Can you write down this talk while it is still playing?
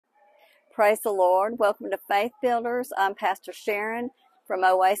Praise the Lord. Welcome to Faith Builders. I'm Pastor Sharon from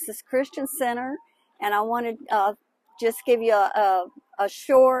Oasis Christian Center, and I want to just give you a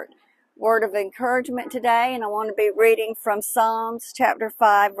short word of encouragement today, and I want to be reading from Psalms chapter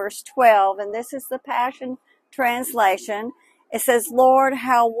 5, verse 12, and this is the Passion Translation. It says, Lord,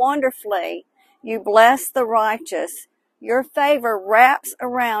 how wonderfully you bless the righteous. Your favor wraps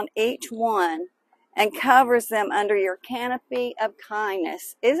around each one and covers them under your canopy of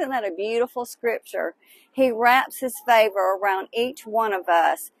kindness. Isn't that a beautiful scripture? He wraps his favor around each one of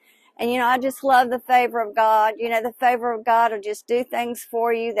us. And, I just love the favor of God. The favor of God will just do things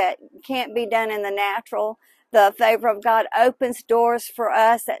for you that can't be done in the natural. The favor of God opens doors for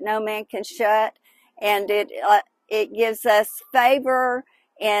us that no man can shut. And it gives us favor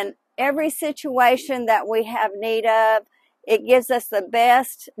in every situation that we have need of. It gives us the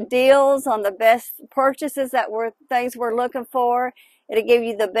best deals on the best purchases things we're looking for. It'll give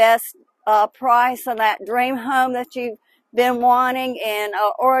you the best price on that dream home that you've been wanting, and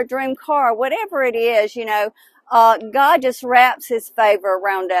or a dream car, whatever it is. God just wraps his favor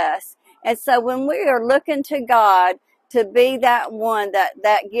around us. And so when we are looking to God to be that one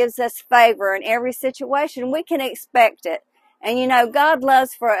that gives us favor in every situation, we can expect it. And God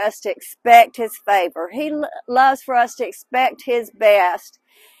loves for us to expect his favor. He loves for us to expect his best.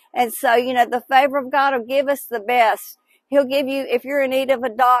 And so, the favor of God will give us the best. He'll give you, if you're in need of a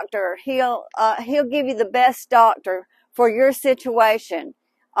doctor, he'll give you the best doctor for your situation.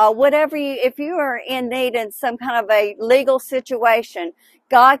 If you are in need in some kind of a legal situation,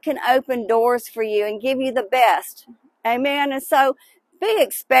 God can open doors for you and give you the best. Amen. And so, be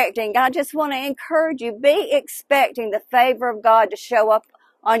expecting. I just want to encourage you, be expecting the favor of God to show up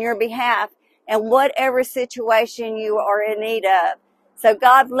on your behalf in whatever situation you are in need of. So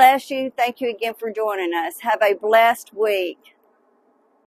God bless you. Thank you again for joining us. Have a blessed week.